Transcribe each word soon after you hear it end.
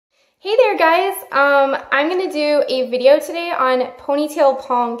Hey there guys, I'm going to do a video today on ponytail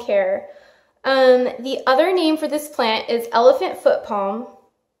palm care. The other name for this plant is elephant foot palm.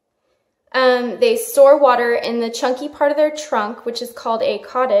 They store water in the chunky part of their trunk, which is called a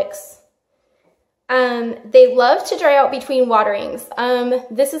caudix. They love to dry out between waterings.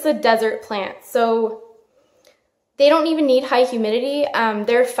 This is a desert plant, so they don't even need high humidity.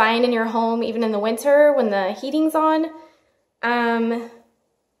 They're fine in your home even in the winter when the heating's on.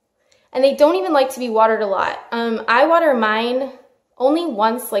 And they don't even like to be watered a lot. I water mine only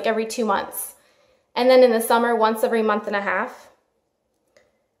once, like every 2 months. And then in the summer, once every month and a half.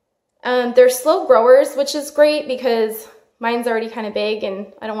 They're slow growers, which is great because mine's already kind of big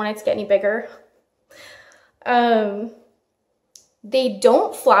and I don't want it to get any bigger. They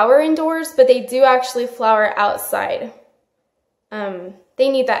don't flower indoors, but they do actually flower outside. They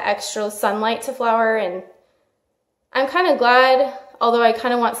need that extra sunlight to flower, and I'm kind of glad. Although I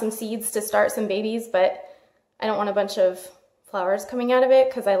kind of want some seeds to start some babies, but I don't want a bunch of flowers coming out of it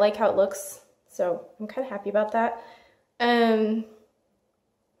because I like how it looks. So I'm kind of happy about that. They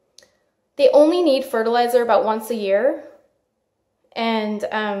only need fertilizer about once a year. And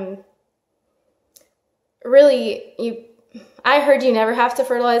really, I heard you never have to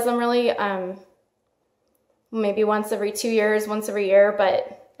fertilize them really. Maybe once every 2 years, once every year,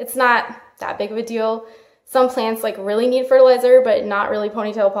 but it's not that big of a deal. Some plants like really need fertilizer, but not really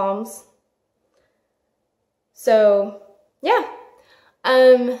ponytail palms. So yeah,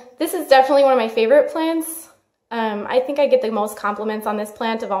 this is definitely one of my favorite plants. I think I get the most compliments on this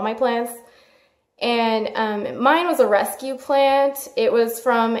plant of all my plants. And mine was a rescue plant. It was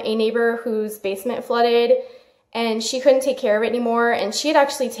from a neighbor whose basement flooded and she couldn't take care of it anymore. And she had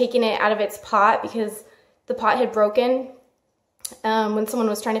actually taken it out of its pot because the pot had broken when someone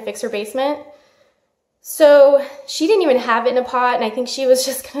was trying to fix her basement. So she didn't even have it in a pot, and I think she was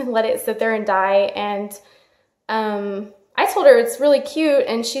just going to let it sit there and die. And I told her it's really cute,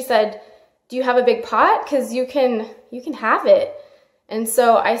 and she said, "Do you have a big pot? Because you can have it." And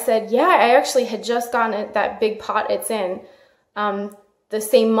so I said, "Yeah, I actually had just gotten that big pot it's in the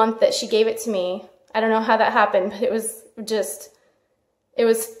same month that she gave it to me." I don't know how that happened, but it was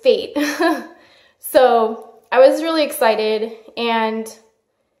fate. So I was really excited, and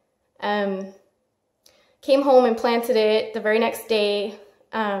came home and planted it the very next day,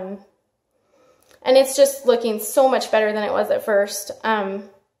 and it's just looking so much better than it was at first. I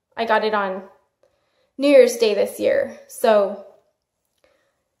got it on New Year's Day this year, so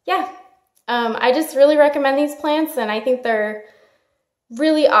yeah, I just really recommend these plants, and I think they're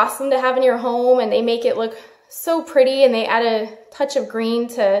really awesome to have in your home, and they make it look so pretty, and they add a touch of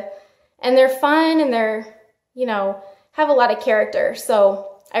green and they're fun, and they're, have a lot of character,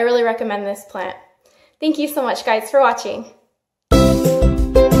 so I really recommend this plant. Thank you so much, guys, for watching.